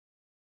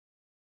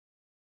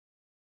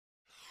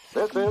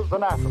This is the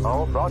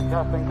National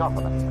Broadcasting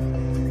Company.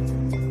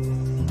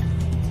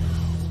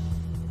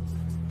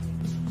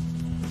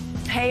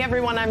 Hey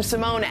everyone, I'm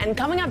Simone, and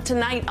coming up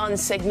tonight on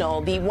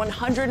Signal, the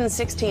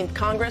 116th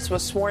Congress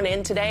was sworn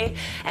in today,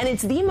 and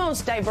it's the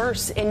most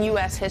diverse in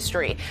U.S.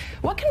 history.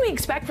 What can we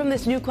expect from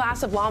this new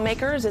class of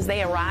lawmakers as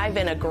they arrive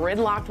in a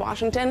gridlocked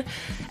Washington?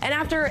 And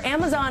after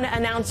Amazon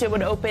announced it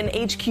would open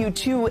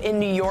HQ2 in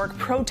New York,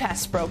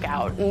 protests broke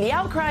out. And the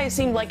outcry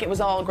seemed like it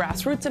was all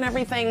grassroots and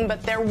everything,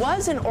 but there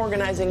was an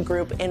organizing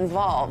group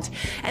involved.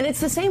 And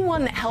it's the same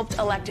one that helped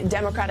elect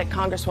Democratic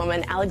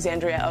Congresswoman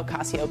Alexandria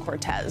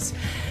Ocasio-Cortez.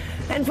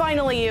 And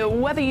finally,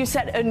 whether you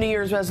set a New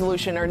Year's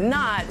resolution or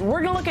not,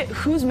 we're going to look at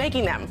who's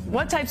making them,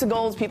 what types of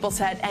goals people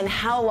set, and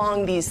how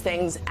long these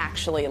things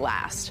actually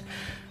last.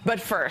 But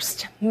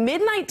first,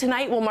 midnight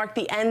tonight will mark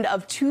the end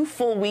of 2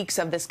 full weeks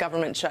of this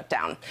government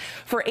shutdown.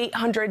 For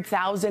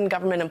 800,000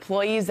 government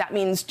employees, that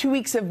means 2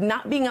 weeks of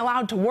not being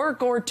allowed to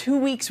work or 2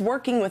 weeks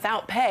working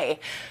without pay.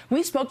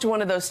 We spoke to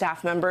one of those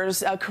staff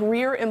members, a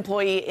career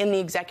employee in the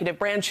executive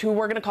branch who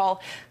we're going to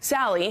call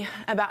Sally,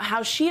 about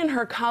how she and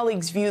her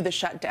colleagues view the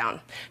shutdown.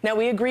 Now,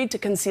 we agreed to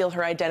conceal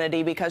her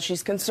identity because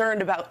she's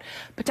concerned about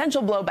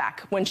potential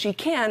blowback when she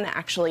can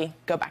actually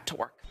go back to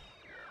work.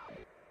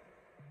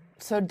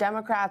 So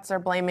Democrats are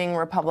blaming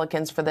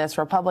Republicans for this.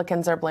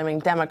 Republicans are blaming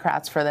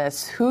Democrats for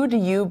this. Who do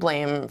you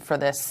blame for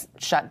this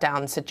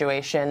shutdown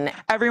situation?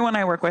 Everyone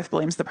I work with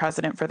blames the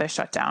president for this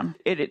shutdown.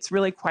 It's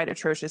really quite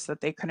atrocious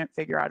that they couldn't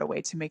figure out a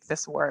way to make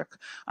this work.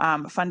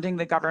 Funding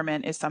the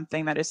government is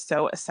something that is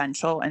so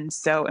essential and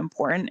so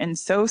important, and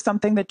so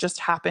something that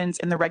just happens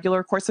in the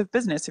regular course of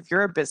business. If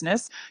you're a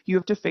business, you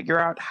have to figure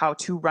out how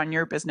to run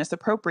your business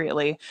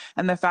appropriately.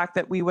 And the fact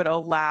that we would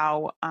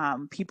allow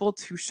people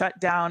to shut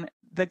down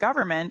the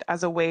government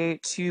as a way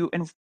to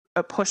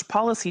push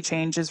policy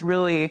change is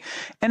really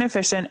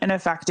inefficient,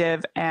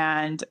 ineffective,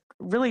 and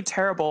really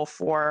terrible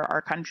for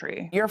our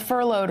country. You're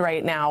furloughed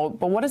right now,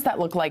 but what does that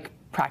look like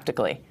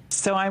practically?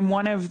 So I'm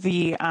one of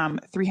the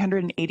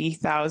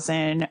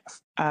 380,000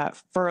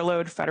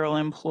 furloughed federal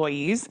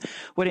employees.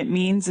 What it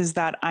means is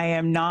that I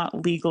am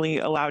not legally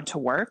allowed to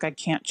work. I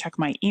can't check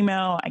my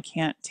email. I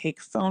can't take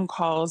phone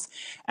calls,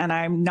 and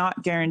I'm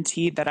not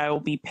guaranteed that I will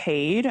be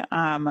paid.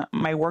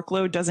 My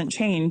workload doesn't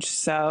change,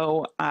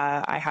 so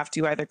I have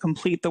to either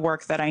complete the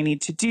work that I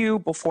need to do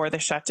before the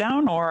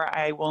shutdown, or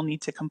I will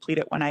need to complete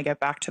it when I get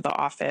back to the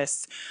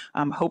office,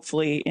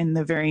 hopefully in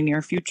the very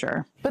near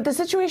future. But the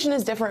situation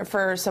is different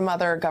for some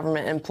other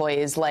government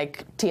employees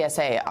like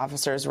TSA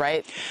officers,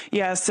 right?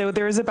 Yeah, so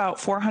there's about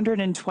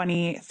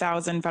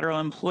 420,000 federal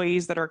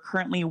employees that are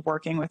currently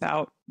working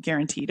without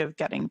guaranteed of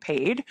getting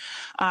paid.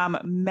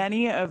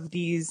 Many of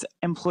these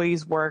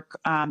employees work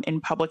in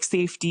public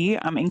safety,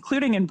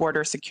 including in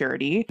border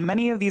security.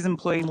 Many of these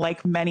employees,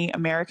 like many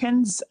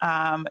Americans,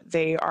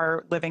 they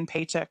are living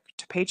paycheck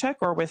to paycheck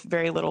or with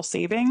very little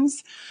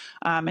savings.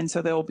 And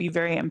so they will be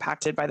very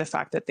impacted by the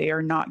fact that they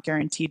are not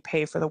guaranteed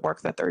pay for the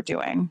work that they're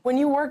doing. When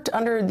you worked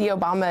under the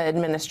Obama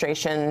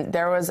administration,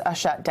 there was a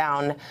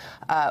shutdown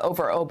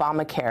over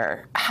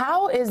Obamacare.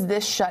 How is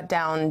this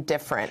shutdown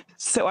different?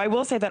 So I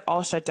will say that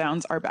all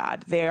shutdowns are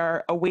bad. They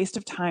are a waste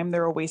of time.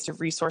 They're a waste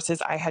of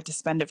resources. I had to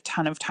spend a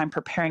ton of time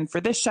preparing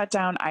for this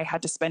shutdown. I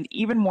had to spend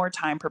even more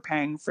time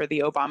preparing for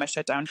the Obama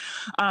shutdown.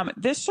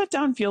 This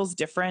shutdown feels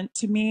different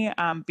to me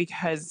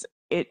because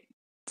it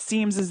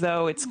seems as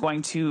though it's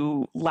going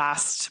to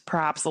last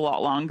perhaps a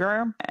lot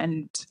longer.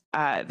 And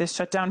this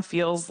shutdown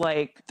feels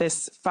like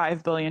this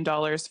 $5 billion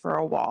for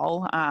a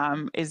wall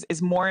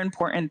is more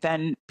important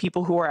than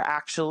people who are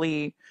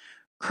actually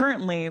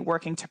currently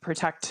working to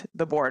protect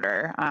the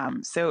border.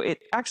 So it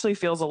actually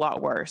feels a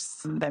lot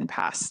worse than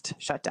past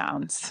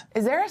shutdowns.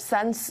 Is there a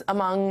sense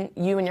among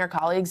you and your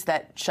colleagues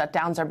that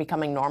shutdowns are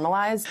becoming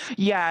normalized?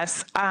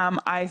 Yes,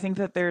 I think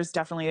that there's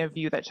definitely a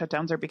view that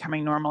shutdowns are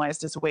becoming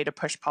normalized as a way to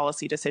push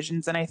policy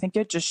decisions. And I think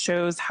it just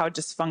shows how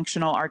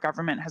dysfunctional our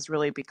government has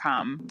really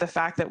become. The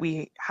fact that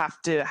we have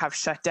to have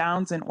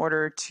shutdowns in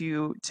order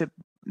to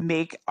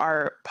make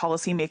our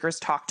policymakers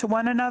talk to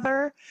one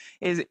another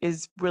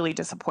is really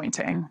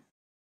disappointing.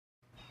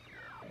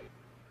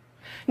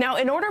 Now,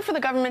 in order for the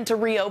government to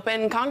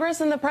reopen,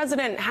 Congress and the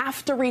president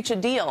have to reach a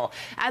deal.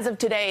 As of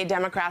today,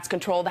 Democrats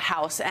control the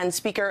House, and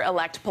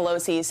Speaker-elect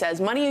Pelosi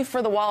says money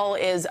for the wall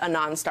is a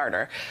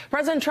non-starter.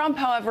 President Trump,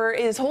 however,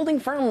 is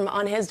holding firm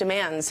on his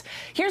demands.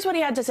 Here's what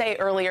he had to say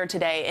earlier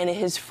today in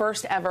his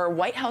first ever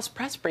White House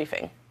press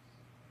briefing.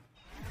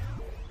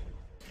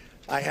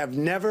 I have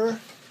never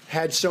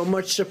had so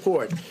much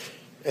support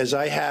as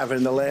I have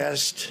in the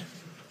last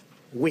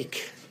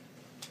week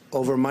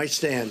over my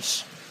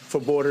stance for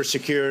border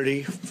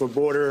security, for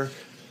border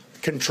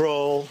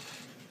control,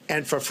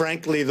 and for,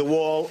 frankly, the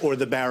wall or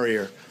the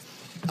barrier.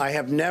 I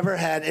have never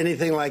had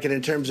anything like it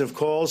in terms of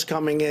calls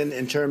coming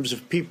in terms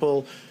of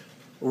people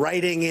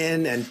writing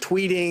in and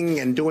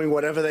tweeting and doing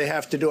whatever they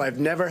have to do. I've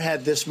never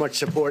had this much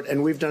support,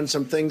 and we've done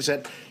some things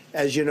that,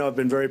 as you know, have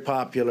been very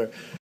popular.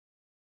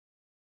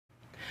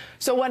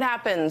 So what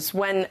happens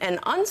when an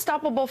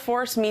unstoppable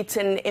force meets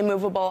an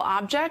immovable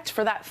object?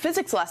 For that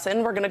physics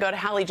lesson, we're going to go to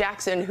Hallie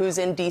Jackson, who's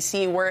in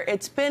D.C., where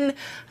it's been,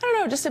 I don't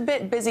know, just a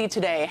bit busy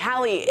today.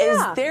 Hallie, is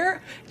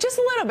there, just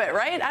a little bit,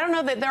 right? I don't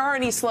know that there are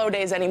any slow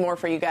days anymore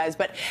for you guys,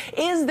 but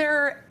is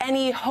there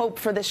any hope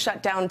for this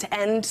shutdown to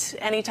end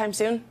anytime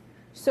soon?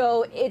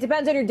 So it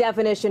depends on your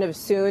definition of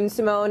soon,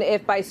 Simone.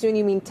 If by soon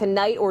you mean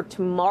tonight or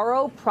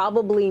tomorrow,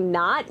 probably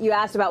not. You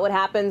asked about what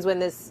happens when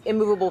this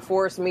immovable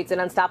force meets an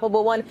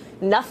unstoppable one.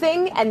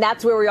 Nothing, and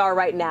that's where we are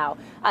right now.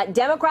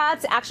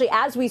 Democrats, actually,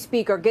 as we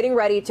speak, are getting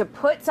ready to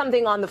put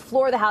something on the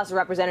floor of the House of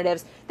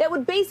Representatives that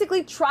would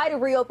basically try to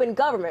reopen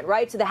government,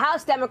 right? So the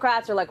House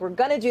Democrats are like, we're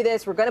going to do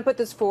this, we're going to put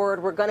this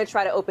forward, we're going to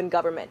try to open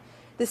government.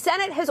 The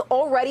Senate has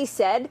already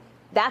said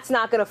that's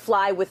not going to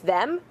fly with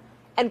them.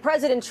 And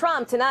President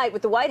Trump tonight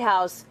with the White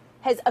House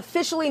has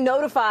officially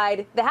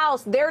notified the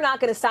House they're not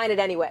going to sign it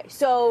anyway.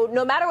 So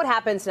no matter what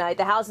happens tonight,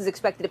 the House is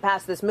expected to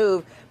pass this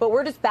move, but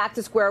we're just back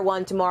to square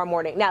one tomorrow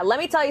morning. Now, let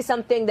me tell you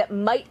something that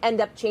might end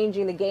up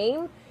changing the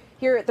game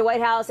here at the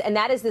White House, and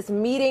that is this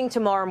meeting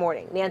tomorrow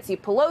morning. Nancy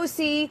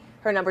Pelosi,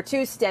 her number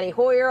two, Steny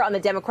Hoyer, on the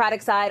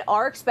Democratic side,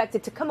 are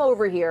expected to come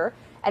over here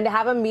and to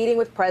have a meeting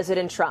with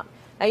President Trump.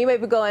 Now, you may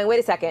be going, wait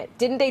a second,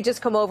 didn't they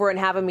just come over and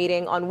have a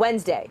meeting on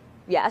Wednesday?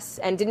 Yes.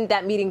 And didn't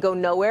that meeting go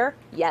nowhere?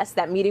 Yes,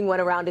 that meeting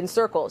went around in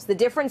circles. The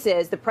difference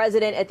is the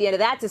president at the end of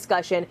that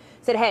discussion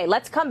said, hey,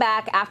 let's come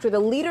back after the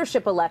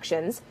leadership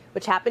elections,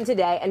 which happened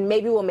today, and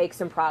maybe we'll make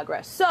some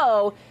progress.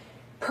 So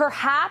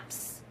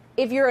perhaps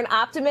if you're an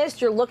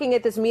optimist, you're looking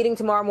at this meeting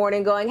tomorrow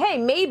morning going, hey,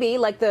 maybe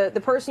like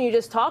the person you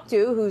just talked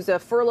to who's a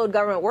furloughed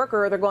government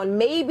worker, they're going,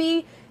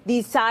 maybe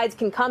these sides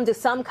can come to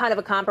some kind of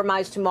a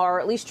compromise tomorrow, or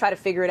at least try to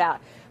figure it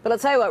out. But I'll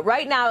tell you what,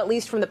 right now, at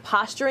least from the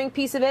posturing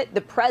piece of it,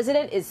 the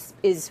president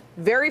is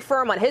very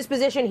firm on his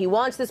position. He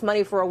wants this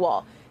money for a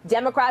wall.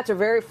 Democrats are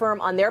very firm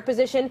on their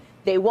position.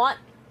 They want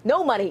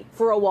no money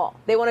for a wall.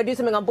 They want to do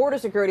something on border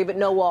security, but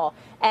no wall.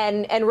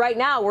 And right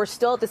now, we're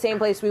still at the same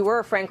place we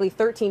were, frankly,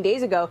 13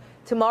 days ago.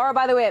 Tomorrow,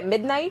 by the way, at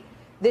midnight,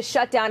 this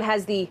shutdown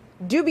has the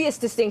dubious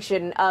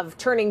distinction of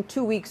turning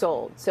 2 weeks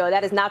old. So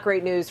that is not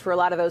great news for a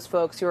lot of those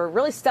folks who are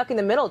really stuck in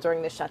the middle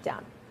during this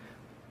shutdown.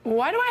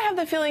 Why do I have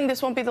the feeling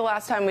this won't be the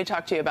last time we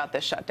talk to you about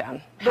this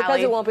shutdown? Because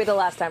Hallie? it won't be the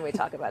last time we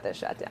talk about this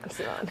shutdown,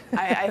 Simone.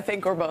 I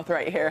think we're both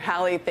right here.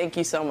 Hallie, thank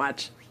you so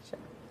much.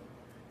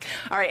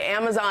 All right,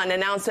 Amazon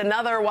announced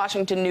another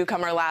Washington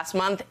newcomer last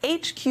month,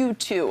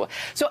 HQ2.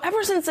 So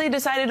ever since they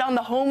decided on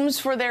the homes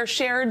for their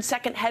shared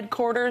second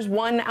headquarters,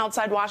 one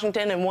outside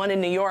Washington and one in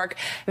New York,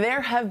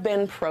 there have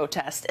been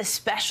protests,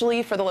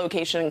 especially for the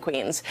location in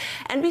Queens.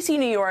 NBC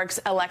New York's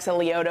Alexa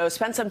Lioto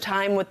spent some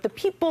time with the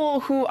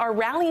people who are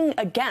rallying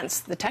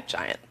against the tech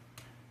giant.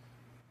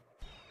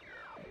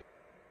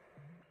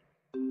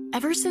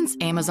 Ever since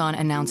Amazon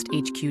announced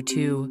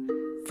HQ2,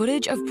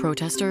 footage of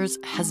protesters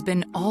has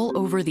been all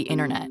over the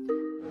internet.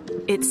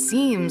 It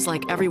seems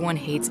like everyone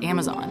hates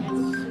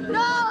Amazon.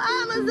 No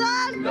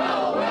Amazon!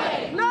 No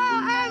way! No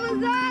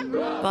Amazon!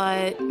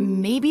 But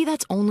maybe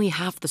that's only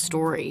half the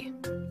story.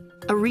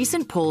 A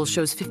recent poll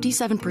shows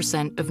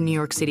 57% of New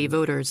York City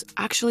voters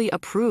actually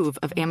approve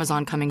of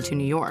Amazon coming to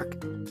New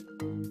York.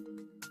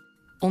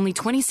 Only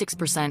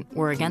 26%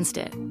 were against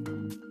it.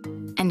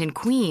 And in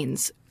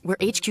Queens, where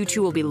HQ2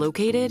 will be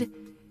located,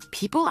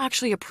 people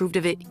actually approved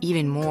of it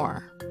even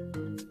more.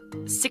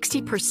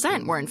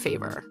 60% were in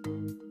favor.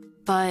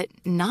 But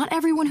not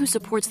everyone who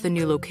supports the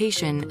new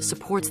location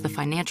supports the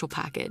financial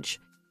package.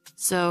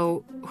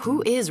 So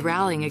who is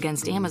rallying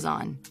against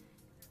Amazon?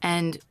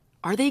 And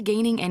are they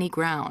gaining any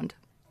ground?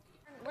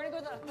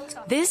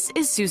 This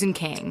is Susan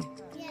King.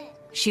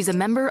 She's a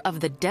member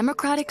of the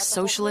Democratic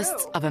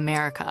Socialists of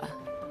America.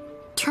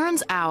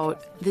 Turns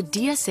out the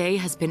DSA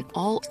has been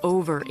all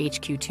over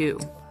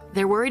HQ2.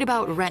 They're worried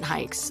about rent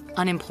hikes,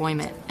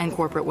 unemployment, and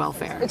corporate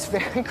welfare. It's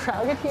very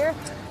crowded here.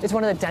 It's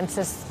one of the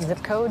densest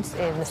zip codes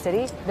in the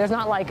city. There's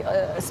not like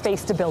a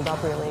space to build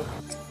up, really.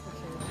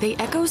 They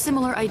echo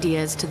similar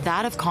ideas to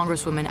that of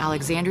Congresswoman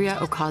Alexandria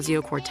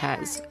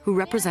Ocasio-Cortez, who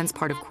represents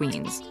part of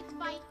Queens.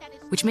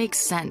 Which makes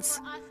sense.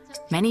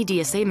 Many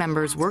DSA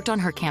members worked on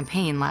her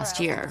campaign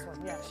last year.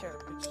 Yeah, sure.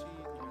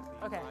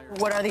 Okay.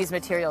 What are these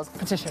materials?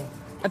 Petition.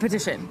 A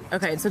petition.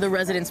 Okay, so the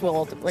residents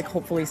will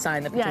hopefully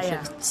sign the petition.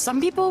 Yeah. Some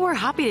people were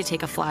happy to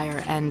take a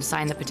flyer and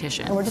sign the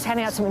petition. And we're just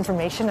handing out some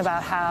information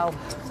about how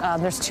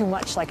there's too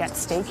much at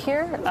stake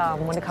here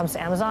when it comes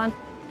to Amazon.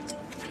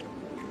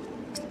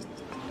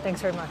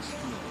 Thanks very much.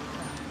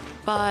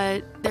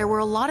 But there were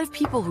a lot of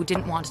people who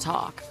didn't want to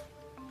talk.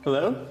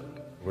 Hello?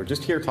 We're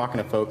just here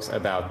talking to folks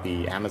about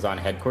the Amazon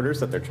headquarters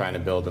that they're trying to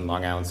build in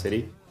Long Island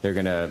City. They're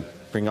going to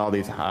bring all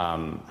these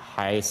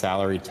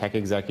high-salary tech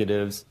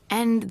executives.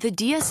 And the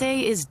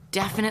DSA is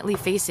definitely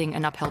facing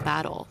an uphill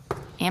battle.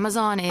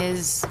 Amazon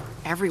is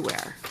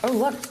everywhere. Oh,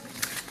 look.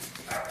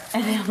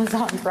 An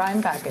Amazon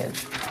Prime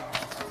package.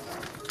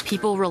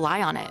 People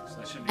rely on it.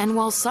 And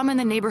while some in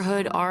the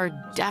neighborhood are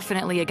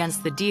definitely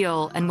against the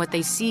deal and what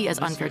they see as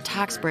unfair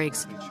tax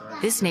breaks,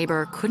 this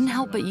neighbor couldn't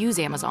help but use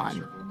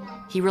Amazon.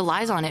 He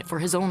relies on it for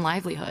his own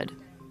livelihood.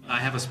 I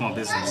have a small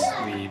business.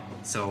 We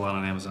sell a lot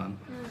on Amazon.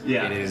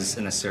 Yeah. It is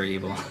a necessary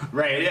evil.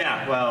 Right,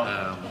 yeah,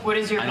 well. What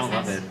is your I don't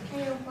love business?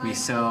 it. We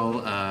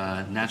sell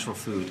natural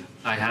food.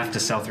 I have to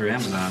sell through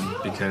Amazon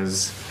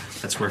because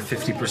that's where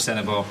 50%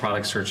 of all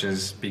product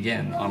searches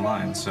begin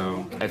online,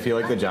 so. I feel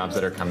like the jobs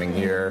that are coming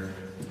here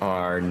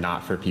are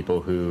not for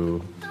people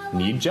who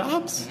need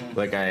jobs.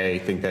 Like, I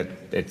think that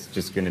it's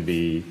just going to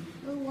be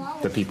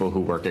the people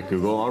who work at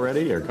Google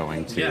already are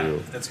going to. Yeah,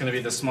 it's going to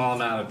be the small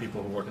amount of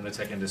people who work in the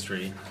tech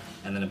industry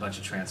and then a bunch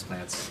of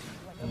transplants.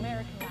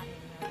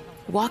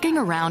 Walking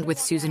around with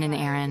Susan and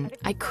Aaron,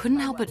 I couldn't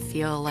help but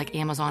feel like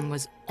Amazon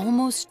was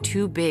almost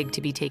too big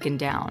to be taken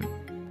down.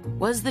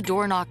 Was the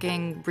door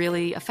knocking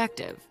really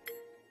effective?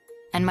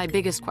 And my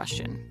biggest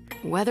question,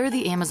 whether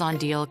the Amazon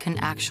deal can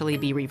actually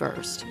be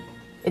reversed.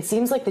 It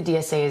seems like the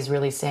DSA is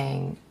really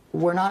saying,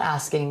 we're not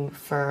asking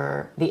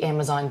for the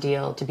Amazon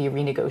deal to be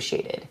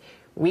renegotiated.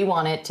 We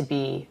want it to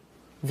be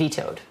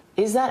vetoed.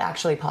 Is that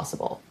actually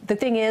possible? The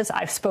thing is,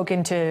 I've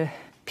spoken to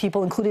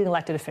people, including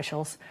elected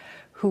officials,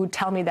 who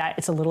tell me that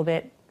it's a little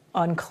bit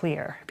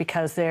unclear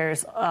because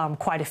there's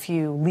quite a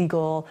few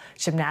legal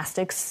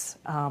gymnastics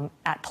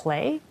at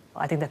play.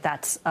 I think that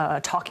that's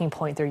a talking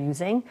point they're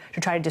using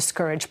to try to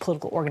discourage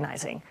political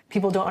organizing.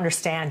 People don't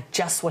understand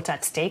just what's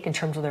at stake in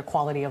terms of their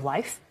quality of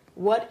life.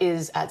 What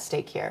is at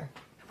stake here?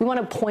 We want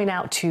to point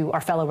out to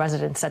our fellow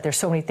residents that there's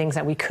so many things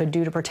that we could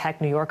do to protect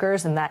New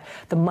Yorkers, and that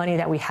the money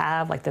that we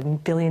have, like the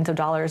billions of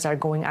dollars that are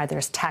going either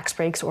as tax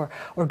breaks or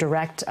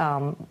direct,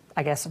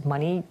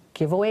 money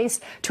giveaways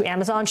to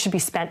Amazon, should be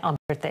spent on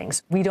other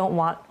things. We don't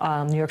want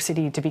New York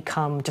City to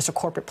become just a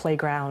corporate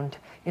playground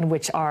in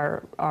which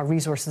our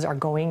resources are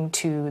going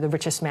to the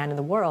richest man in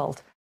the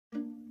world.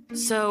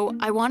 So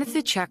I wanted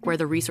to check where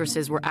the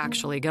resources were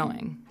actually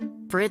going.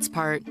 For its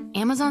part,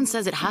 Amazon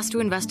says it has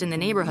to invest in the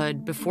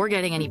neighborhood before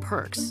getting any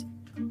perks.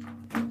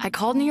 I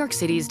called New York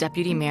City's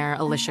Deputy Mayor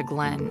Alicia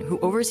Glenn, who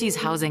oversees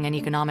housing and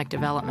economic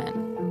development.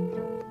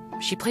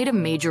 She played a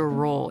major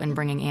role in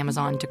bringing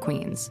Amazon to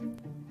Queens.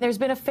 There's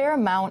been a fair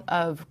amount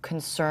of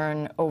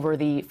concern over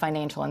the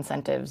financial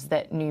incentives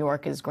that New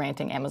York is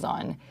granting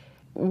Amazon.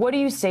 What do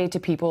you say to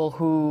people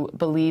who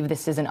believe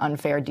this is an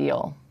unfair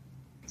deal?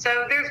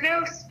 So there's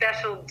no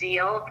special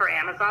deal for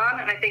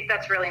Amazon, and I think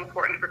that's really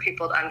important for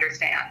people to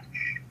understand.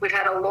 We've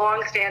had a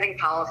long-standing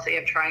policy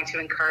of trying to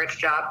encourage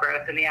job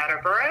growth in the outer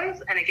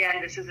boroughs, and again,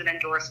 this is an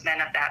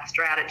endorsement of that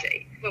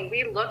strategy. When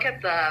we look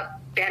at the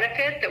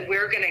benefit that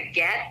we're going to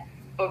get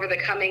over the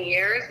coming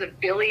years, the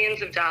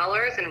billions of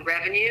dollars in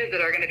revenue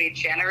that are going to be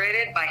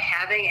generated by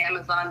having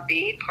Amazon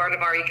be part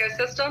of our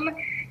ecosystem,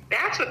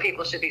 that's what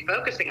people should be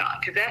focusing on,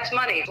 because that's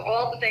money for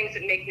all the things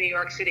that make New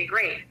York City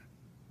great.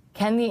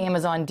 Can the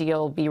Amazon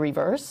deal be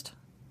reversed?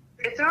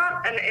 It's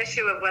not an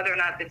issue of whether or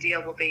not the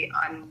deal will be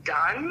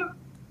undone.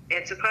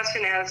 It's a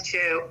question as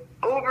to,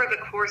 over the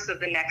course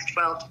of the next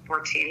 12 to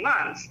 14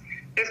 months,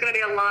 there's going to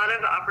be a lot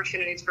of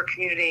opportunities for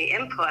community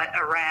input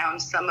around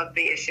some of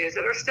the issues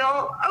that are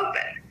still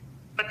open.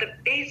 But the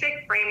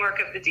basic framework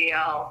of the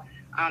deal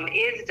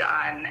is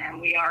done,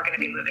 and we are going to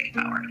be moving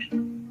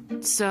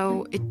forward.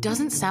 So it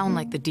doesn't sound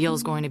like the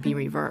deal's going to be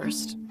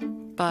reversed.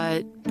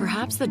 But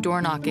perhaps the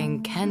door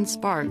knocking can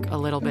spark a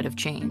little bit of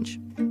change.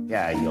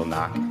 Yeah, you'll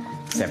knock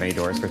 70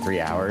 doors for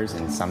 3 hours,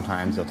 and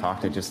sometimes you'll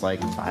talk to just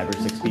like 5 or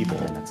 6 people.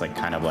 That's like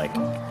kind of like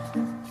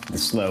the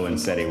slow and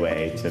steady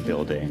way to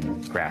building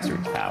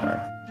grassroots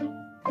power.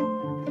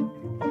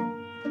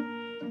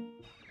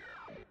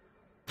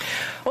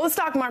 Well, the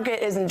stock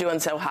market isn't doing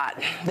so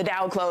hot. The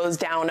Dow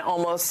closed down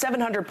almost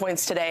 700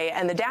 points today,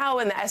 and the Dow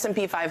and the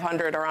S&P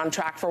 500 are on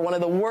track for one of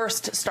the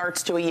worst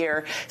starts to a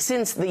year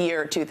since the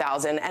year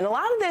 2000. And a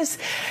lot of this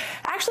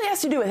actually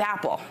has to do with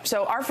Apple.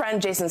 So our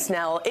friend Jason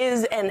Snell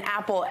is an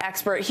Apple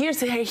expert.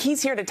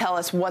 He's here to tell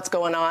us what's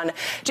going on.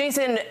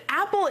 Jason,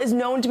 Apple is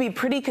known to be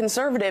pretty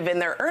conservative in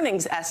their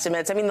earnings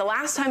estimates. I mean, the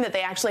last time that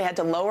they actually had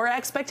to lower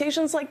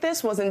expectations like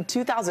this was in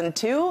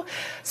 2002.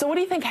 So what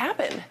do you think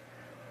happened?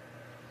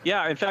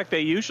 Yeah, in fact,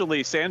 they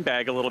usually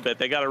sandbag a little bit.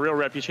 They got a real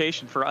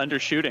reputation for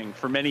undershooting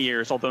for many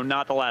years, although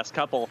not the last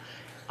couple.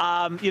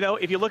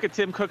 If you look at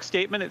Tim Cook's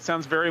statement, it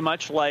sounds very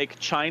much like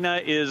China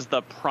is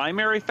the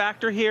primary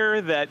factor here,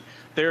 that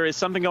there is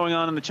something going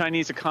on in the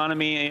Chinese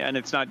economy and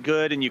it's not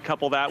good. And you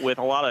couple that with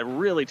a lot of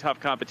really tough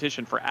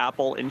competition for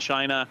Apple in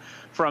China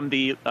from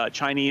the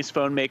Chinese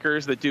phone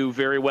makers that do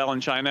very well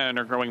in China and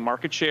are growing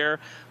market share.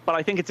 But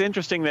I think it's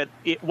interesting that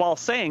while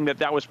saying that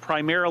that was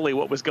primarily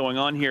what was going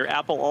on here,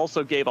 Apple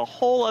also gave a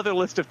whole other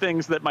list of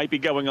things that might be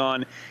going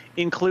on,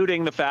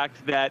 including the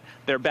fact that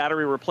their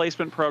battery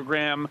replacement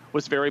program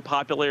was very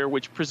popular,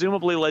 which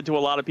presumably led to a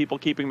lot of people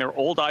keeping their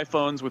old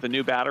iPhones with a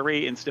new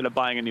battery instead of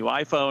buying a new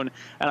iPhone.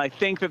 And I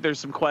think that there's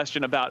some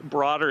question about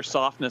broader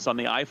softness on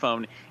the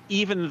iPhone,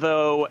 even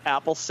though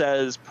Apple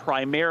says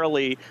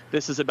primarily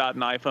this is about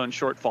an iPhone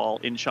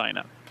shortfall in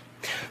China.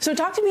 So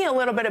talk to me a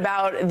little bit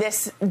about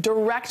this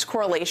direct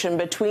correlation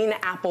between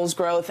Apple's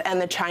growth and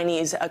the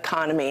Chinese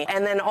economy.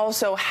 And then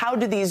also, how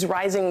do these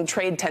rising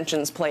trade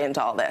tensions play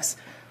into all this?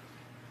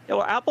 Yeah,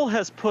 well, Apple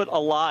has put a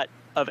lot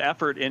of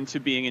effort into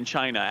being in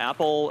China.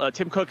 Apple,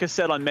 Tim Cook has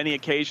said on many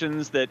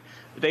occasions that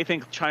they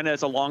think China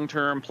is a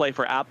long-term play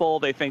for Apple.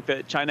 They think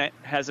that China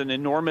has an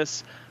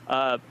enormous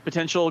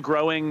potential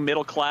growing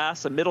middle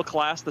class, a middle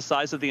class the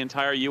size of the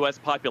entire U.S.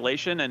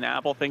 population, and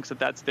Apple thinks that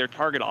that's their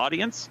target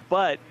audience.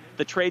 But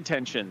the trade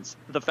tensions,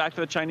 the fact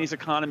that the Chinese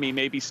economy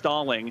may be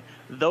stalling,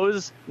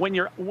 those when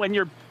your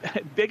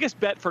biggest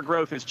bet for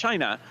growth is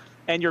China,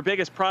 and your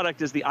biggest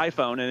product is the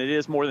iPhone, and it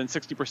is more than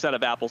 60%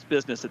 of Apple's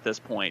business at this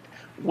point.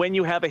 When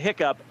you have a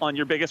hiccup on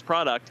your biggest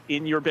product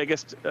in your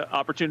biggest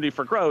opportunity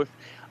for growth,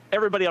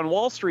 everybody on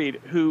Wall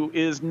Street who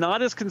is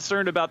not as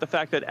concerned about the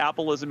fact that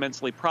Apple is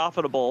immensely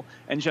profitable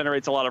and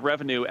generates a lot of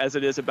revenue as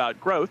it is about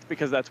growth,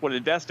 because that's what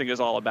investing is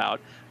all about,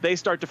 they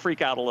start to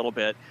freak out a little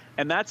bit.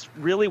 And that's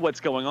really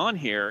what's going on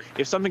here.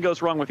 If something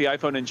goes wrong with the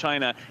iPhone in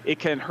China, it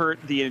can hurt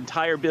the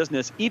entire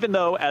business, even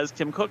though, as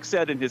Tim Cook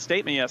said in his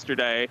statement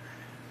yesterday,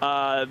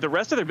 the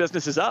rest of their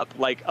business is up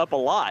a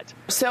lot.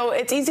 So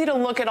it's easy to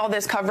look at all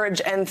this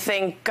coverage and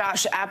think,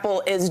 gosh,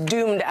 Apple is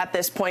doomed at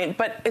this point.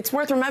 But it's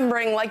worth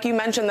remembering, like you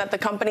mentioned, that the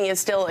company is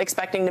still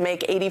expecting to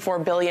make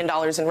 $84 billion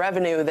in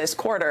revenue this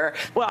quarter.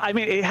 Well, I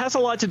mean, it has a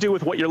lot to do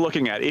with what you're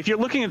looking at. If you're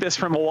looking at this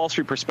from a Wall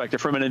Street perspective,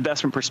 from an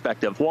investment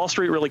perspective, Wall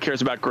Street really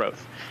cares about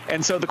growth.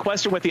 And so the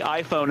question with the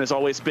iPhone has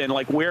always been,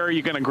 like, where are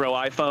you going to grow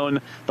iPhone?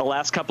 The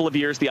last couple of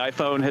years, the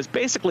iPhone has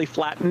basically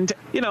flattened.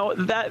 You know,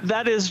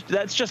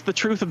 that's just the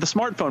truth of the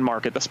smartphone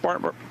market. The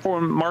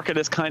smartphone market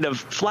is kind of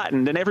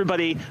flattened, and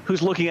everybody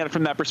who's looking at it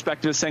from that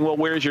perspective is saying, well,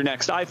 where's your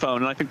next iPhone?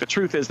 And I think the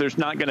truth is there's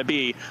not going to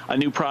be a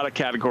new product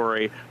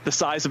category the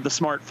size of the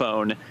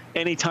smartphone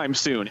anytime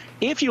soon.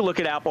 If you look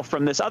at Apple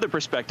from this other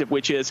perspective,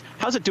 which is,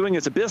 how's it doing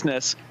as a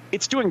business?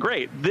 It's doing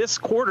great. This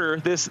quarter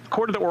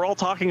that we're all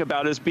talking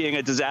about as being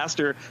a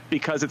disaster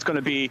because it's going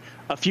to be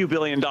a few $1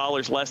 billion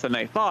less than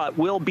they thought,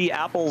 will be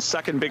Apple's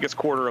second biggest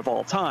quarter of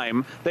all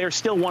time. They are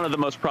still one of the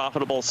most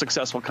profitable,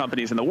 successful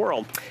companies in the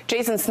world.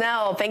 Jason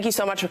Snell, thank you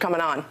so much for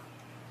coming on.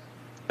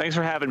 Thanks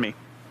for having me.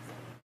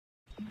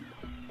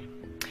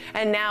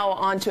 And now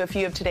on to a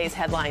few of today's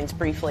headlines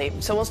briefly.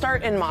 So we'll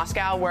start in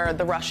Moscow, where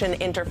the Russian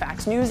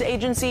Interfax news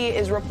agency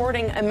is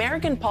reporting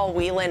American Paul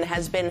Whelan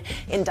has been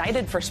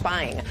indicted for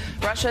spying.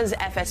 Russia's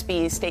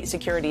FSB, State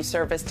Security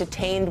Service,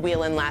 detained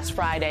Whelan last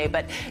Friday,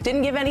 but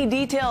didn't give any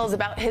details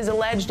about his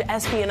alleged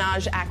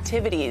espionage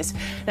activities.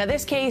 Now,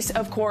 this case,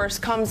 of course,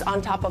 comes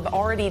on top of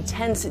already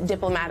tense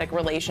diplomatic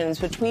relations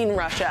between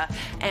Russia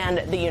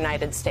and the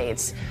United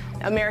States.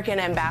 American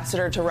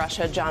ambassador to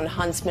Russia, John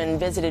Huntsman,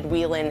 visited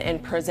Whelan in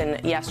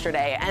prison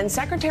yesterday, and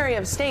Secretary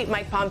of State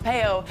Mike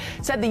Pompeo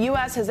said the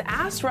U.S. has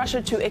asked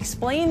Russia to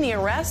explain the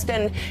arrest,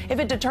 and if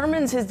it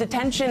determines his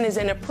detention is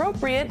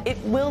inappropriate, it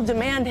will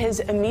demand his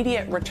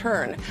immediate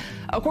return.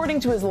 According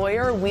to his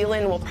lawyer,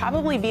 Whelan will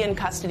probably be in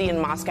custody in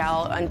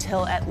Moscow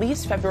until at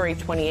least February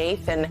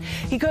 28th, and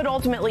he could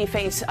ultimately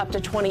face up to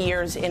 20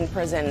 years in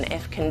prison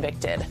if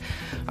convicted.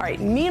 All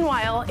right.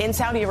 Meanwhile, in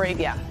Saudi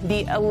Arabia,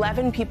 the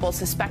 11 people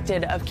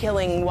suspected of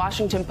killing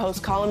Washington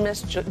Post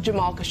columnist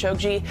Jamal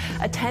Khashoggi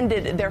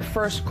attended their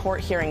first court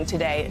hearing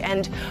today.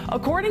 And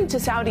according to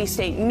Saudi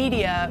state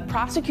media,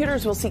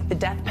 prosecutors will seek the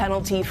death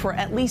penalty for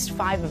at least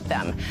 5 of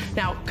them.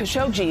 Now,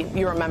 Khashoggi,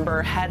 you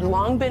remember, had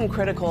long been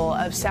critical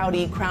of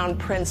Saudi Crown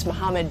Prince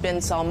Mohammed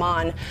bin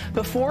Salman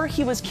before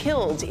he was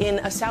killed in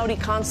a Saudi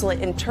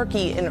consulate in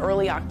Turkey in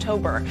early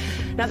October.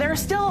 Now, there are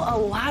still a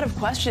lot of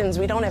questions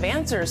we don't have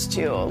answers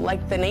to,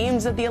 like the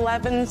names of the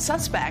 11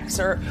 suspects,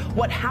 or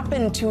what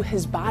happened to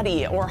his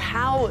body, or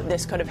how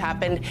this could have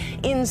happened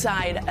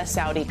inside a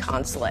Saudi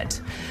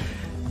consulate.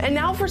 And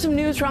now for some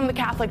news from the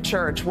Catholic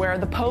Church, where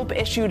the Pope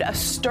issued a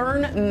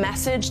stern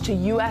message to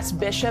U.S.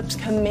 bishops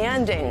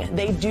commanding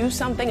they do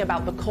something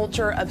about the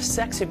culture of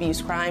sex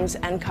abuse crimes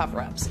and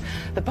cover-ups.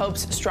 The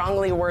Pope's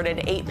strongly worded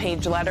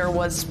 8-page letter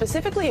was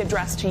specifically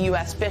addressed to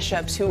U.S.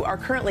 bishops who are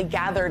currently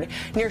gathered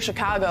near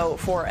Chicago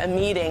for a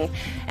meeting.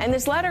 And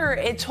this letter,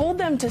 it told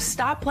them to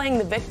stop playing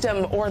the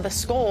victim or the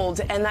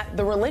scold, and that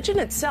the religion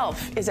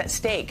itself is at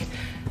stake.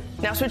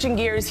 Now, switching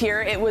gears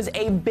here, it was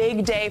a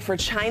big day for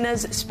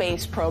China's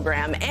space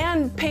program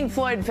and Pink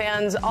Floyd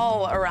fans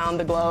all around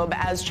the globe,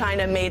 as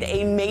China made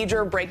a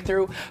major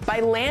breakthrough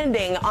by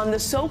landing on the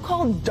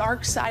so-called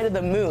dark side of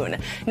the moon.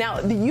 Now,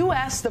 the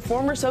U.S., the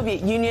former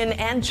Soviet Union,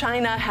 and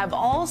China have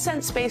all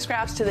sent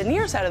spacecrafts to the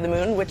near side of the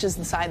moon, which is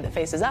the side that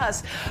faces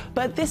us,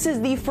 but this is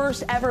the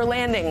first ever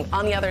landing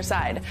on the other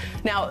side.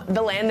 Now,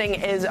 the landing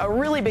is a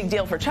really big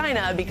deal for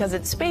China because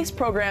its space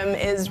program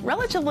is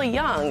relatively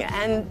young,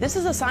 and this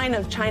is a sign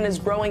of China's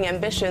growing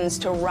ambitions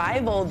to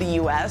rival the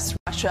U.S.,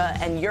 Russia,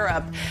 and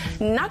Europe,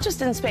 not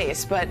just in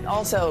space, but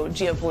also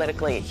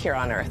geopolitically here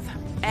on Earth.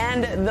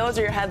 And those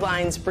are your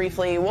headlines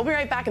briefly. We'll be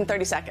right back in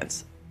 30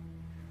 seconds.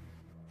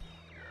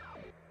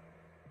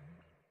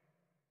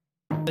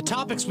 The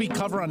topics we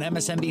cover on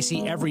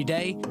MSNBC every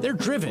day, they're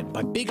driven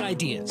by big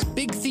ideas,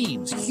 big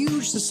themes,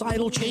 huge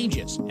societal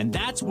changes. And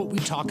that's what we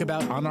talk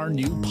about on our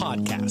new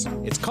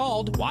podcast. It's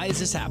called Why Is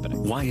This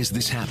Happening? Why Is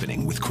This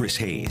Happening with Chris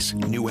Hayes.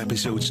 New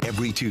episodes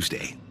every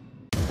Tuesday.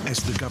 As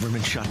the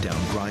government shutdown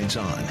grinds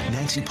on,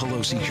 Nancy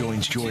Pelosi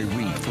joins Joy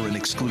Reid for an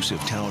exclusive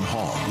town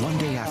hall one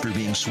day after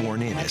being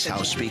sworn in as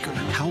House Speaker.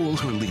 How will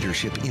her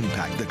leadership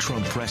impact the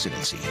Trump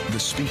presidency? The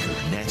Speaker,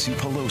 Nancy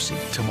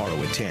Pelosi, tomorrow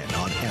at 10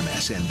 on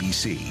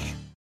MSNBC.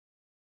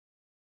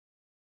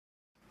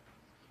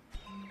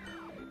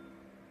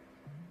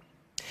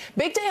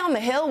 Big day on the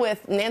Hill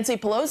with Nancy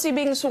Pelosi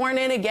being sworn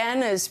in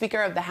again as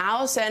Speaker of the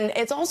House, and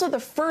it's also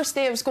the first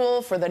day of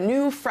school for the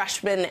new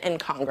freshmen in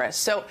Congress.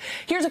 So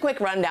here's a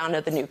quick rundown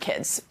of the new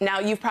kids. Now,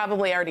 you've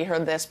probably already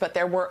heard this, but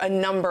there were a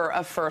number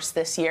of firsts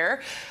this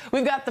year.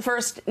 We've got the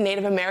first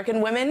Native American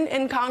women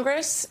in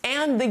Congress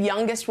and the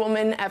youngest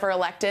woman ever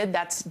elected.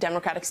 That's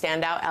Democratic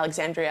standout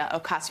Alexandria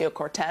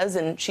Ocasio-Cortez,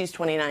 and she's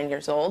 29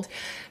 years old.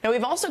 Now,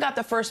 we've also got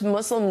the first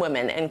Muslim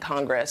women in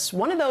Congress.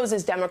 One of those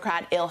is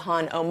Democrat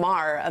Ilhan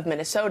Omar of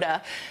Minnesota.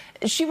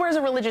 She wears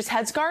a religious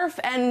headscarf,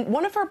 and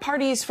one of her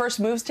party's first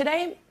moves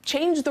today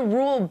changed the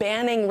rule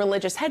banning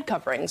religious head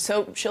coverings,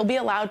 so she'll be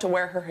allowed to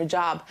wear her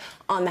hijab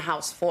on the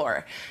House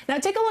floor. Now,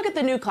 take a look at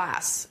the new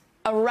class.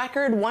 A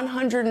record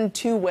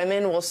 102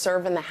 women will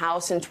serve in the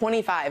House and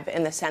 25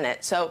 in the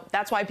Senate, so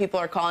that's why people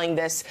are calling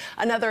this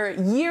another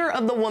Year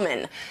of the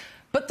Woman.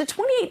 But the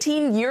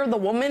 2018 Year of the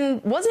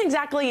Woman wasn't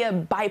exactly a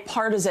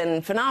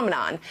bipartisan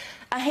phenomenon.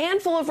 A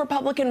handful of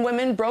Republican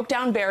women broke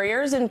down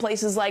barriers in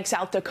places like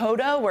South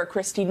Dakota, where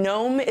Kristi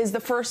Noem is the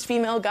first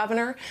female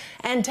governor,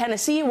 and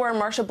Tennessee, where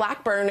Marsha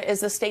Blackburn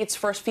is the state's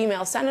first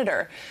female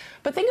senator.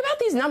 But think about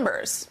these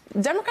numbers.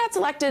 Democrats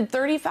elected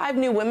 35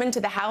 new women to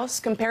the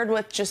House compared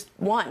with just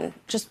one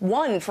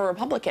for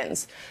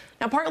Republicans.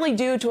 Now, partly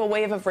due to a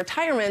wave of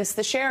retirements,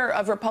 the share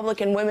of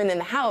Republican women in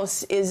the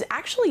House is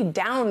actually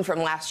down from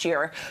last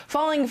year,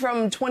 falling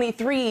from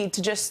 23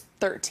 to just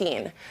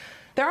 13.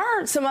 There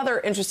are some other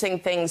interesting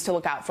things to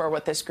look out for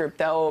with this group,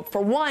 though. For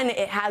one,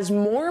 it has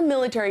more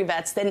military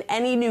vets than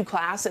any new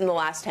class in the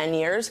last 10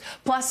 years,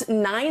 plus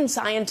 9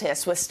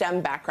 scientists with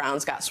STEM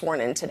backgrounds got sworn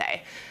in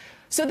today.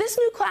 So this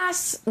new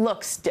class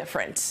looks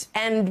different,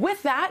 and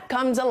with that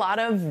comes a lot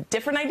of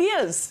different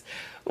ideas.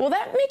 Will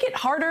that make it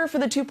harder for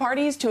the two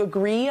parties to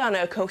agree on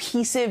a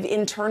cohesive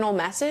internal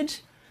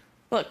message?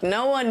 Look,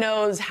 no one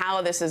knows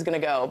how this is going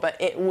to go, but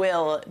it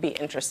will be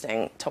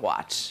interesting to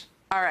watch.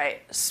 All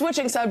right,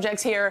 switching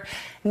subjects here.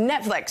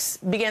 Netflix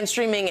began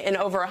streaming in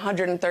over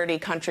 130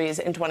 countries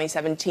in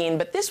 2017,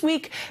 but this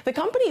week, the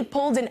company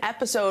pulled an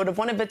episode of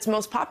one of its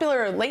most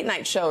popular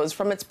late-night shows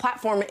from its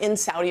platform in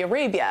Saudi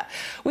Arabia.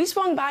 We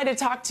swung by to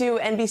talk to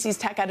NBC's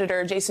tech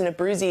editor, Jason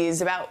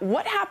Abruzzi, about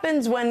what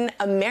happens when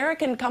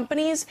American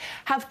companies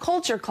have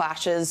culture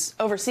clashes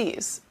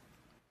overseas.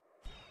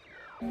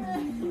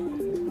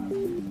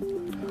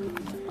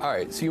 All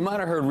right, so you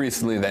might have heard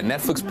recently that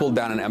Netflix pulled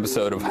down an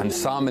episode of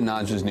Hassam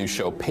Minhaj's new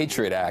show,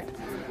 Patriot Act,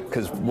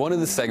 because one of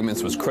the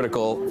segments was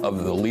critical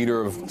of the leader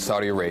of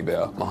Saudi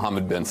Arabia,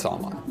 Mohammed bin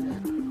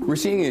Salman. We're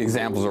seeing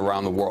examples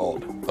around the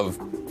world of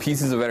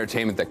pieces of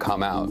entertainment that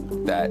come out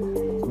that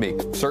make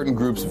certain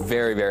groups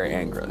very, very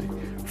angry.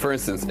 For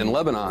instance, in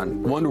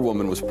Lebanon, Wonder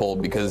Woman was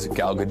pulled because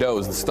Gal Gadot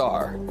is the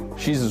star.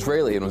 She's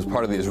Israeli and was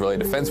part of the Israeli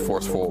Defense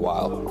Force for a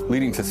while,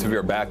 leading to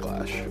severe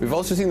backlash. We've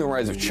also seen the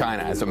rise of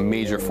China as a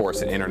major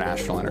force in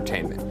international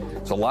entertainment.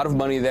 There's a lot of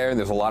money there, and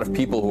there's a lot of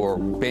people who are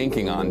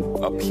banking on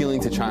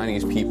appealing to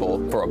Chinese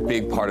people for a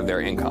big part of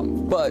their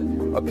income. But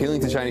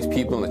appealing to Chinese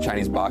people in the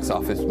Chinese box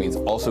office means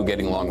also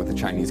getting along with the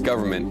Chinese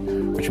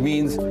government, which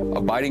means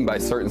abiding by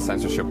certain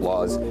censorship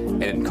laws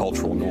and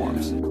cultural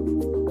norms.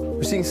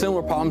 We're seeing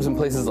similar problems in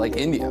places like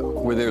India,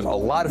 where there's a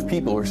lot of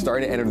people who are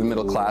starting to enter the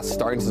middle class,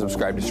 starting to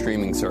subscribe to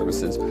streaming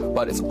services,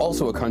 but it's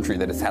also a country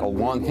that has had a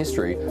long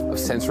history of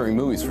censoring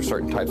movies for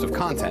certain types of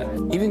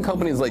content. Even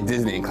companies like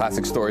Disney and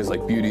classic stories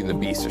like Beauty and the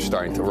Beast are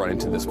starting to run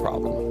into this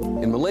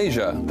problem. In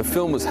Malaysia, the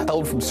film was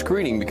held from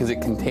screening because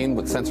it contained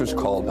what censors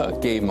called a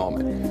gay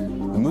moment.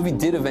 The movie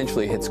did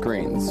eventually hit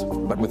screens,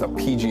 but with a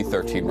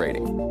PG-13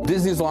 rating.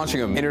 Disney's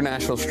launching an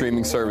international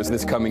streaming service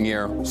this coming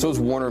year. So is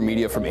Warner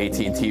Media from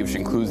AT&T, which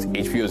includes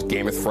HBO's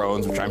Game of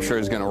Thrones, which I'm sure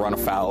is going to run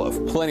afoul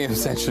of plenty of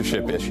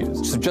censorship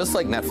issues. So just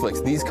like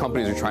Netflix, these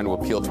companies are trying to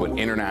appeal to an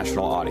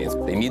international audience.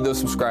 They need those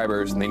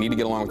subscribers, and they need to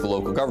get along with the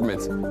local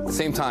governments. At the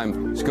same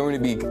time, there's going to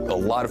be a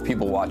lot of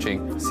people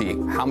watching, see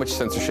how much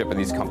censorship are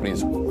these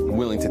companies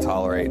willing to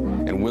tolerate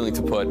and willing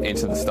to put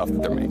into the stuff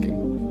that they're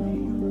making.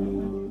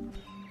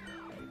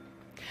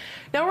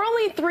 Now, we're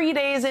only 3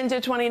 days into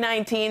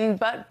 2019,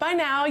 but by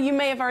now you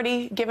may have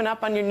already given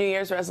up on your New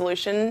Year's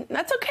resolution.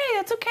 That's okay.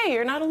 That's okay.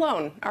 You're not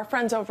alone. Our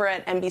friends over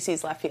at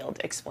NBC's Left Field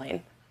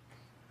explain.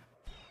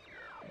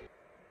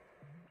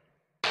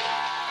 You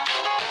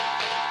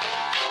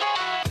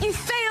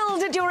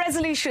failed at your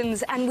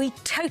resolutions, and we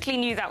totally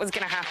knew that was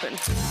going to happen.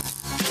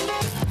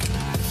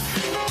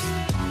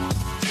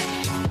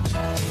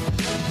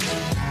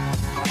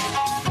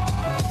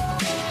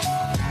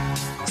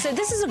 So So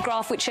this is a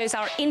graph which shows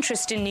our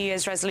interest in New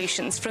Year's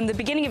resolutions from the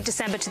beginning of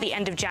December to the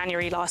end of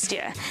January last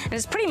year. And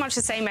it's pretty much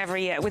the same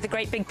every year, with a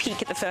great big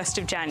peak at the 1st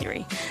of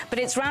January. But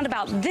it's round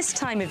about this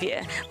time of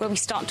year where we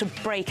start to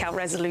break our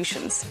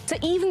resolutions. So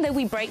even though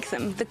we break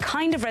them, the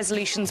kind of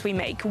resolutions we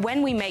make,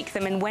 when we make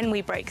them and when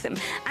we break them,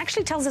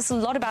 actually tells us a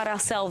lot about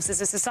ourselves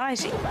as a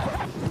society.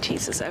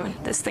 Jesus, Owen,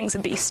 this thing's a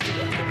beast.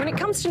 When it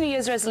comes to New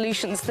Year's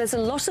resolutions, there's a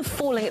lot of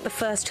falling at the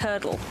first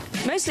hurdle.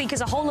 Mostly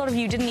because a whole lot of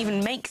you didn't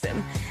even make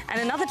them,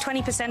 and another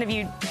 20% of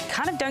you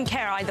kind of don't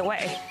care either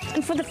way.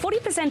 And for the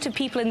 40% of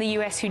people in the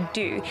US who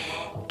do,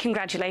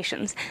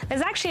 congratulations,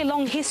 there's actually a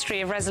long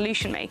history of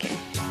resolution making.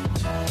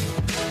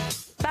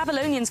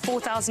 Babylonians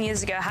 4,000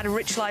 years ago had a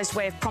ritualized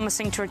way of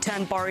promising to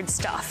return borrowed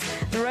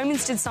stuff. The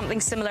Romans did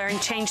something similar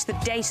and changed the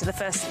date of the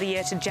first of the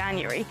year to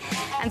January.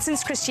 And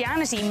since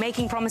Christianity,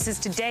 making promises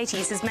to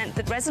deities has meant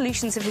that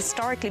resolutions have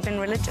historically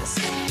been religious.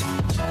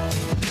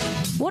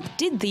 What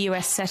did the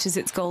US set as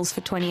its goals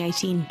for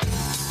 2018?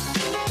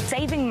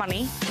 Saving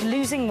money,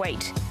 losing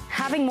weight,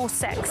 having more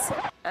sex,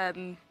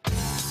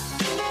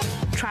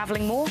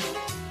 traveling more,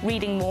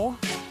 reading more,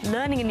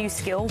 learning a new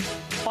skill,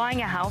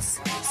 buying a house,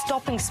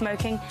 stopping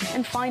smoking,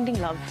 and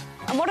finding love.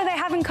 And what do they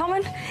have in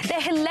common?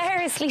 They're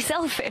hilariously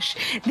selfish.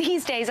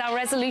 These days, our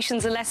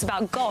resolutions are less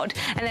about God,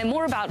 and they're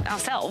more about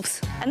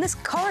ourselves. And this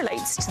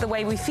correlates to the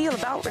way we feel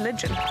about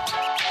religion.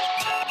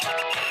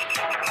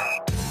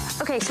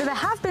 Okay, so there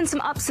have been some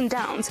ups and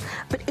downs,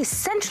 but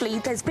essentially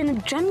there's been a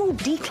general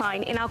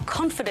decline in our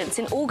confidence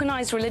in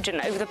organized religion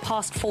over the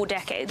past 4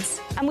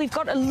 decades. And we've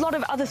got a lot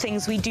of other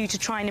things we do to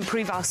try and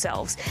improve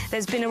ourselves.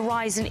 There's been a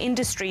rise in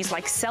industries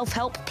like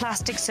self-help,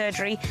 plastic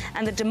surgery,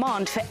 and the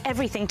demand for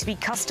everything to be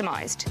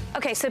customized.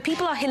 Okay, so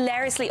people are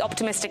hilariously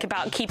optimistic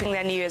about keeping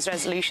their New Year's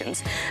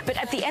resolutions. But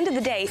at the end of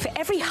the day, for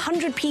every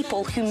 100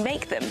 people who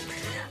make them,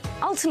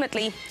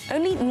 ultimately,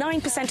 only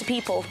 9% of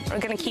people are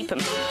going to keep them.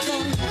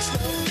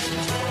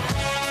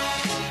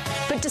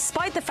 But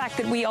despite the fact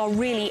that we are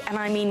really, and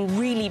I mean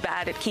really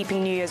bad at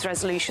keeping New Year's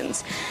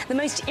resolutions, the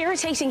most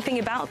irritating thing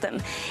about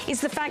them is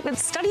the fact that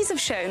studies have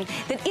shown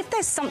that if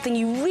there's something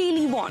you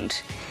really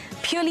want,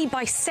 purely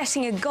by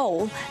setting a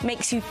goal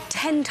makes you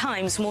 10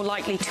 times more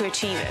likely to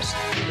achieve it.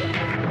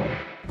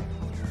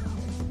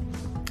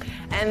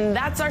 And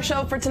that's our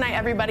show for tonight,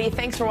 everybody.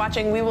 Thanks for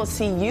watching. We will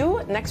see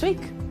you next week.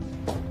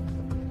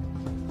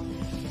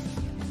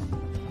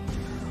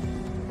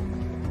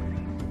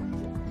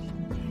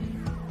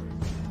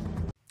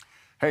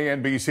 Hey,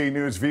 NBC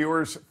News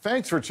viewers,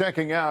 thanks for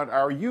checking out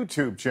our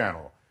YouTube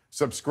channel.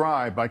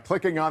 Subscribe by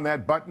clicking on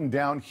that button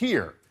down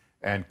here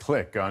and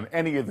click on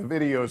any of the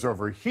videos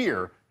over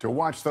here to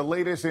watch the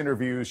latest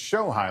interviews,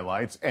 show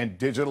highlights, and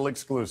digital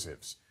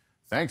exclusives.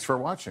 Thanks for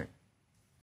watching.